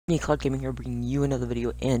Cloud Gaming here, bringing you another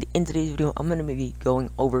video, and in today's video, I'm going to be going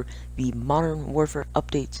over the Modern Warfare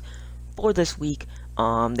updates for this week.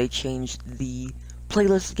 They changed the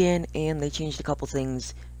playlist again, and they changed a couple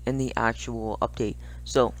things in the actual update.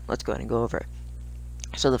 So, let's go ahead and go over it.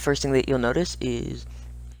 So, the first thing that you'll notice is,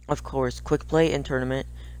 of course, Quick Play and Tournament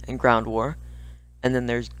and Ground War. And then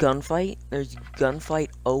there's Gunfight. There's Gunfight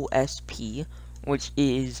OSP, which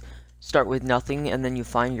is start with nothing, and then you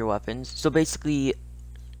find your weapons. So, basically,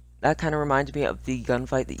 that kind of reminds me of the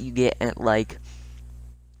gunfight that you get at, like,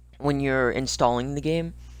 when you're installing the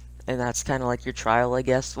game. And that's kind of like your trial, I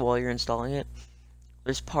guess, while you're installing it.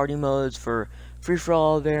 There's party modes for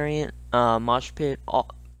free-for-all variant, mosh pit,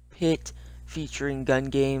 featuring gun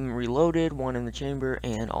game reloaded, one in the chamber,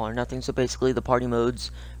 and all or nothing. So basically the party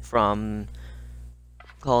modes from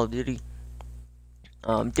Call of Duty.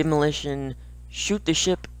 Demolition, shoot the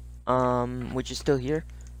ship, which is still here.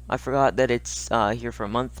 I forgot that it's here for a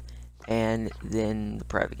month. And then the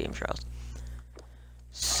private game trials.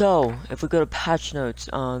 So, if we go to patch notes,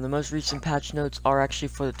 the most recent patch notes are actually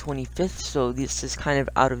for the 25th, so this is kind of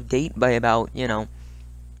out of date by about,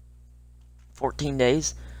 14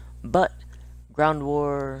 days. But, Ground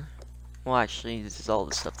War, well actually, this is all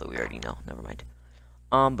the stuff that we already know, never mind.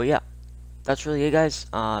 But yeah, that's really it, guys.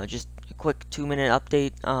 Just a quick 2-minute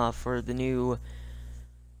update, for the new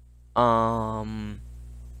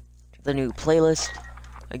playlist.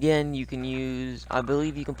 Again, you can use, I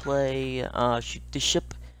believe you can play Shoot the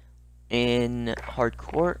Ship in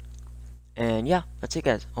Hardcore. And yeah, that's it,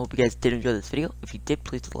 guys. I hope you guys did enjoy this video. If you did,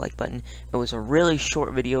 please hit the like button. It was a really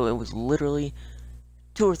short video. It was literally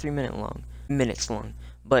 2 or 3 minutes long.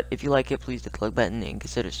 But if you like it, please hit the like button and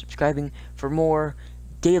consider subscribing for more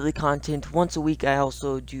daily content. Once a week, I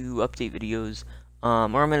also do update videos. Or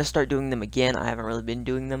I'm going to start doing them again. I haven't really been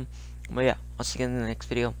doing them. But yeah, I'll see you in the next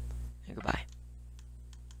video. And goodbye.